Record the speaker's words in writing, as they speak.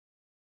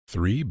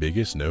3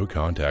 biggest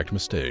no-contact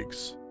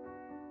mistakes.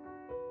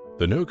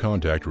 The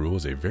no-contact rule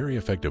is a very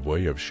effective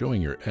way of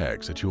showing your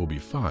ex that you will be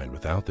fine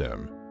without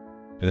them,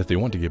 and if they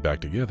want to get back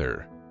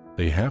together,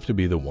 they have to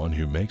be the one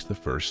who makes the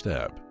first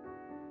step.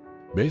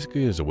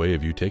 Basically, it is a way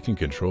of you taking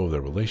control of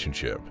the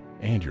relationship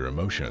and your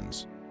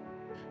emotions.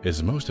 It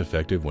is most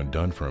effective when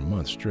done for a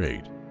month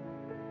straight,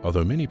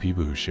 although many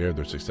people who share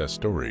their success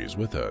stories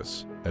with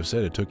us have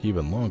said it took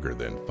even longer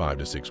than 5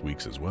 to 6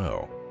 weeks as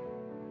well.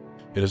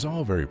 It is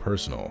all very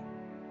personal,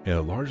 and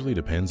it largely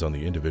depends on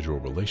the individual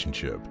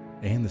relationship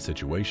and the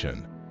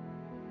situation.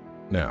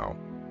 Now,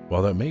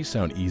 while that may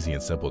sound easy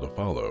and simple to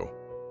follow,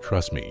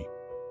 trust me,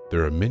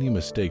 there are many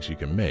mistakes you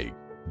can make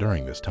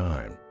during this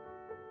time.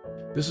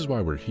 This is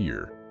why we're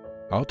here.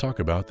 I'll talk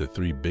about the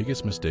 3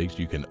 biggest mistakes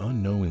you can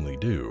unknowingly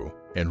do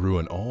and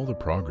ruin all the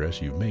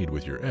progress you've made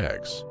with your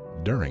ex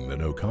during the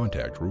no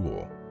contact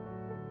rule.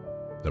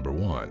 Number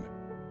 1,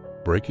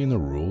 breaking the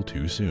rule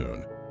too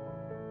soon.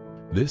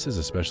 This is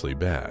especially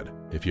bad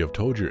if you have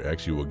told your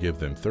ex you will give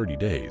them 30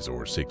 days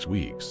or 6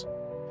 weeks,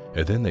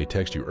 and then they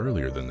text you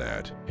earlier than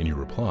that and you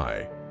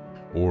reply,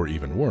 or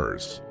even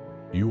worse,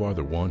 you are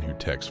the one who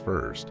texts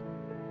first.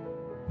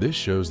 This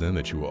shows them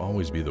that you will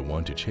always be the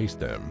one to chase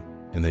them,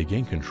 and they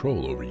gain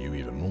control over you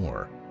even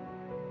more.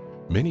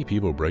 Many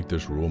people break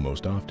this rule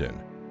most often,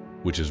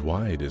 which is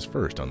why it is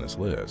first on this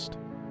list.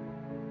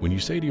 When you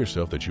say to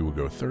yourself that you will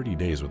go 30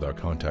 days without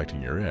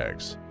contacting your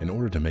ex in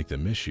order to make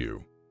them miss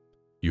you,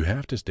 you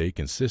have to stay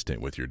consistent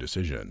with your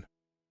decision.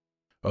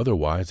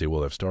 Otherwise, they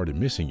will have started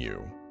missing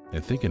you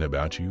and thinking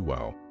about you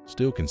while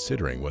still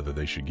considering whether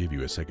they should give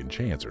you a second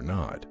chance or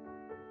not.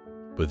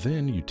 But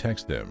then you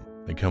text them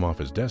and come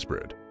off as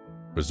desperate,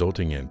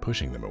 resulting in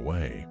pushing them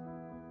away.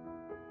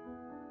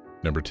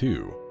 Number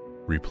 2,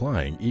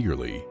 replying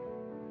eagerly.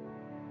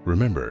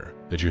 Remember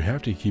that you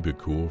have to keep it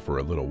cool for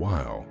a little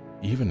while,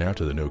 even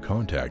after the no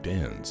contact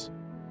ends.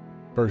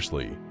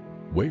 Firstly,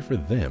 wait for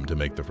them to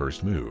make the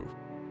first move,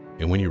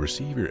 and when you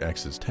receive your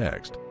ex's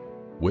text,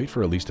 wait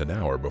for at least an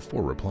hour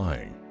before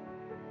replying.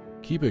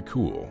 Keep it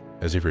cool,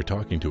 as if you're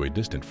talking to a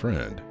distant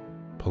friend,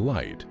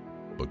 polite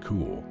but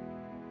cool.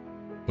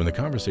 When the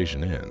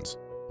conversation ends,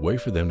 wait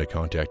for them to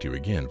contact you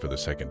again for the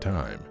second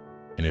time,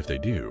 and if they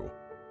do,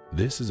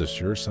 this is a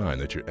sure sign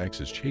that your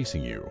ex is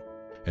chasing you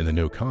and the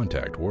no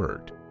contact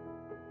worked.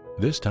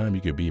 This time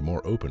you could be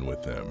more open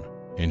with them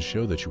and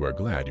show that you are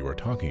glad you are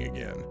talking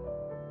again.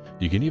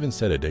 You can even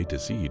set a date to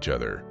see each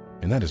other,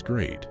 and that is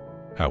great.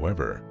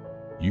 However,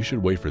 you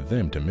should wait for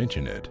them to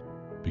mention it,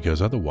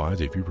 because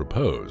otherwise if you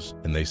propose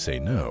and they say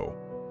no,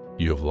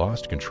 you have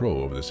lost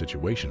control over the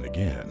situation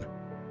again.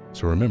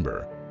 So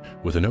remember,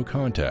 with a no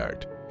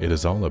contact, it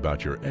is all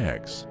about your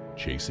ex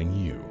chasing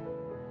you.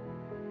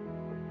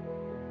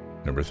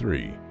 Number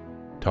 3,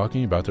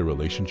 talking about the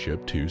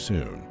relationship too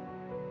soon.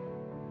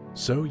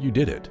 So you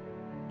did it.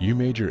 You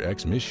made your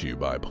ex miss you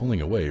by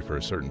pulling away for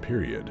a certain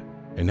period,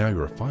 and now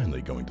you are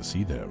finally going to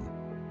see them.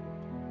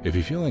 If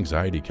you feel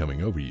anxiety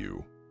coming over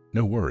you,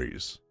 no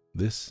worries.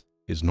 This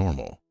is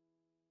normal.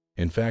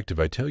 In fact, if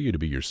I tell you to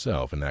be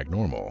yourself and act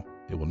normal,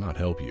 it will not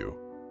help you.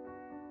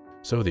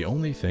 So the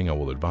only thing I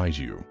will advise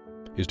you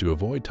is to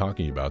avoid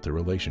talking about the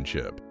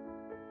relationship,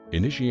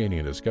 initiating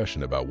a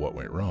discussion about what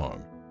went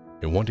wrong,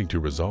 and wanting to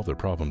resolve the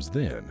problems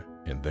then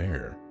and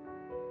there.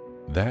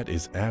 That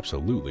is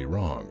absolutely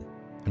wrong,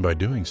 and by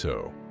doing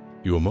so,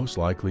 you will most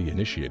likely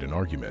initiate an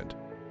argument,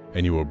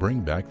 and you will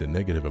bring back the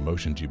negative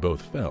emotions you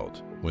both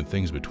felt when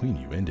things between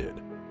you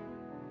ended.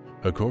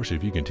 Of course,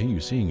 if you continue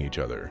seeing each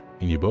other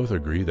and you both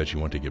agree that you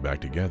want to get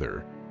back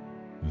together,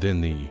 then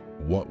the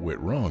 "what went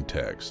wrong"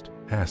 text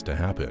has to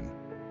happen.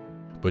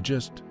 But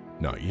just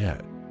not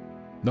yet.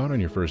 Not on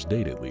your first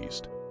date at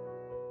least.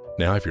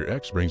 Now, if your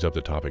ex brings up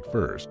the topic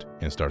first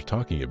and starts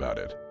talking about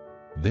it,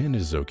 then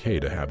it is okay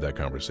to have that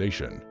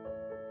conversation.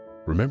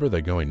 Remember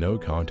that going no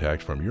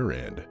contact from your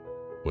end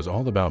was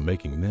all about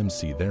making them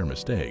see their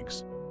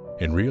mistakes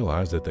and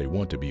realize that they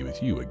want to be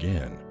with you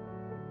again.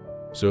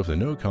 So if the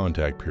no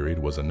contact period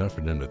was enough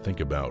for them to think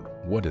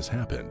about what has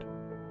happened,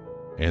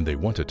 and they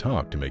want to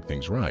talk to make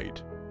things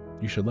right,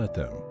 you should let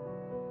them.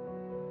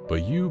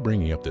 But you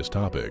bringing up this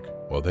topic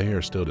while they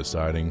are still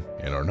deciding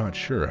and are not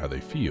sure how they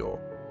feel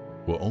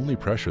will only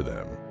pressure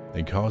them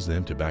and cause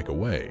them to back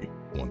away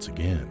once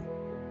again.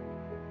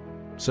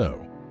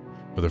 So,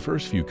 for the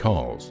first few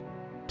calls,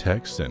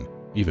 texts, and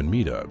even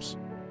meetups,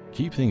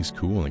 keep things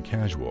cool and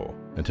casual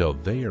until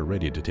they are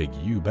ready to take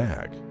you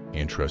back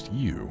and trust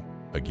you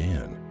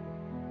again.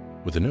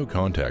 With the no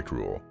contact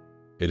rule,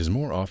 it is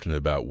more often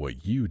about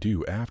what you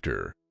do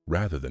after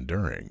rather than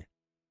during.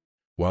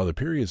 While the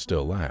period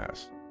still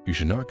lasts, you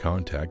should not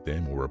contact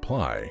them or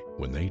reply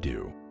when they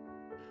do.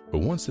 But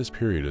once this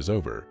period is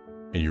over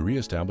and you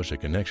reestablish a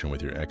connection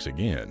with your ex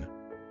again,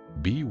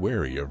 be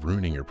wary of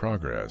ruining your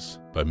progress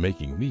by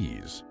making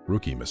these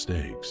rookie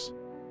mistakes.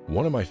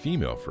 One of my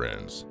female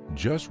friends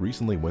just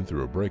recently went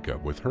through a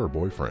breakup with her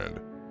boyfriend.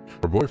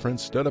 Her boyfriend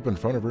stood up in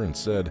front of her and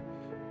said,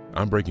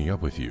 "I'm breaking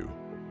up with you."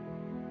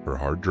 Her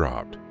heart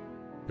dropped.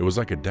 It was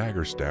like a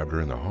dagger stabbed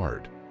her in the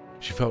heart.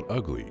 She felt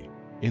ugly,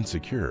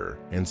 insecure,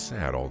 and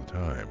sad all the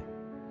time.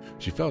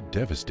 She felt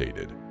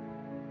devastated.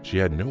 She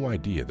had no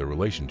idea the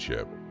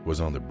relationship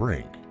was on the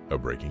brink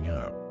of breaking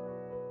up.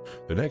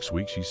 The next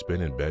week she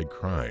spent in bed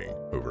crying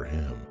over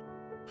him.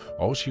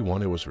 All she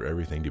wanted was for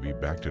everything to be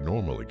back to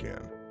normal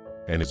again,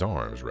 and his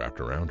arms wrapped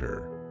around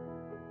her.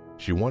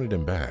 She wanted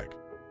him back,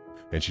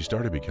 and she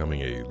started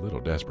becoming a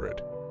little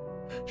desperate.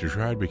 She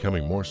tried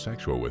becoming more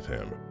sexual with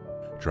him,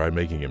 tried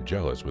making him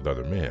jealous with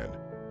other men,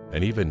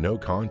 and even no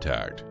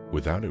contact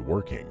without it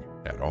working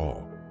at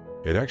all.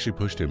 It actually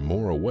pushed him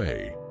more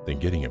away than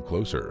getting him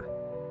closer.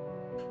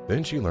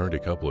 Then she learned a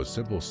couple of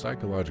simple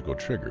psychological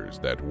triggers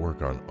that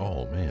work on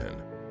all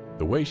men.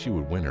 The way she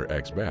would win her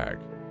ex back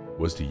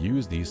was to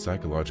use these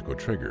psychological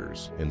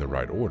triggers in the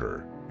right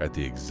order at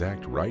the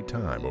exact right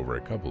time over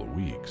a couple of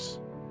weeks.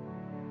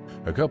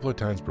 A couple of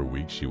times per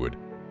week, she would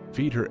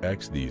feed her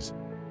ex these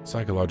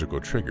psychological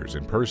triggers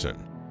in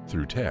person,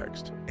 through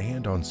text,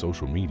 and on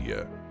social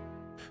media.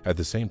 At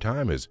the same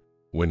time as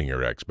winning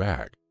her ex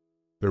back,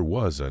 there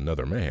was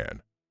another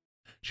man.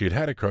 She had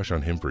had a crush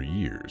on him for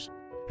years,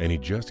 and he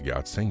just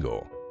got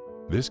single.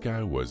 This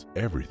guy was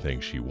everything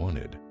she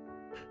wanted,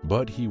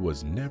 but he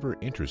was never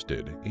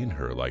interested in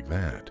her like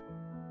that.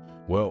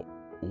 Well,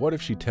 what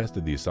if she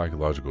tested these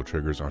psychological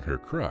triggers on her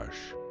crush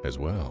as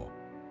well?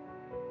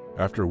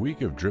 After a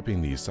week of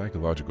dripping these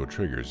psychological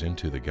triggers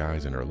into the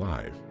guys in her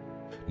life,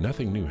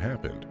 nothing new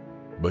happened,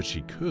 but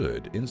she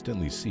could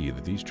instantly see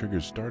that these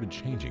triggers started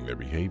changing their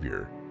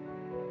behavior.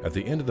 At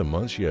the end of the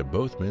month, she had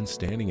both men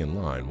standing in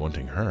line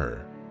wanting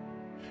her.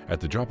 At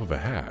the drop of a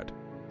hat,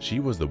 she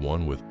was the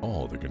one with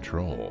all the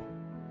control.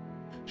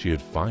 She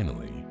had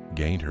finally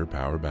gained her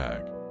power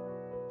back,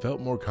 felt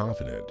more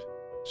confident,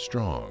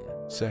 strong,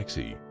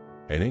 sexy,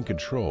 and in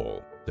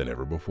control than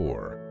ever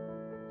before.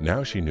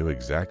 Now she knew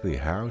exactly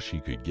how she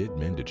could get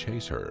men to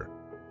chase her,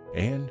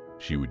 and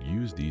she would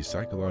use these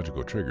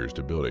psychological triggers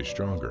to build a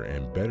stronger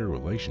and better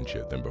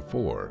relationship than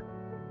before,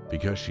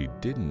 because she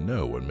didn't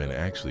know what men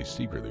actually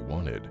secretly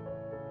wanted.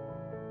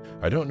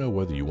 I don't know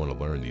whether you want to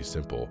learn these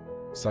simple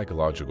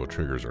psychological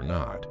triggers or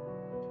not.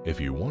 If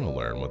you want to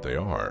learn what they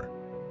are,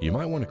 you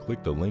might want to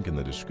click the link in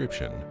the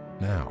description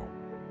now.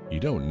 You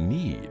don't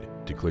need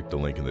to click the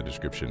link in the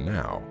description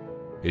now.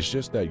 It's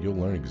just that you'll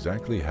learn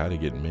exactly how to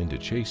get men to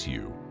chase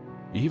you,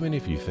 even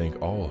if you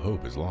think all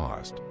hope is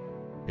lost.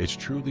 It's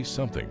truly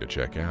something to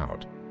check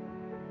out.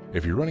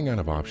 If you're running out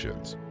of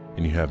options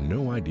and you have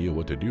no idea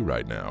what to do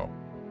right now,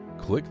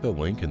 click the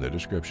link in the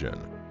description.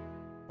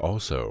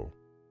 Also,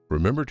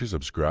 remember to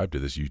subscribe to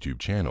this YouTube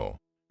channel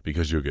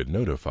because you'll get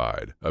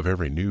notified of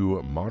every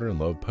new Modern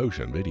Love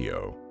Potion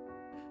video.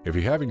 If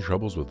you're having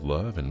troubles with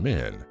love and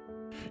men,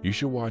 you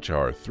should watch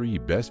our 3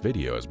 best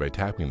videos by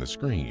tapping the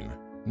screen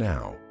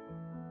now.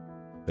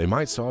 They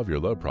might solve your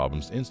love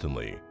problems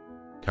instantly,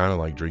 kind of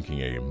like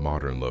drinking a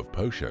Modern Love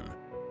Potion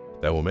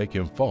that will make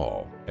him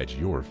fall at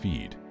your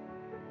feet.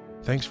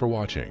 Thanks for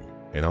watching,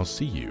 and I'll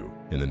see you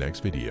in the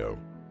next video.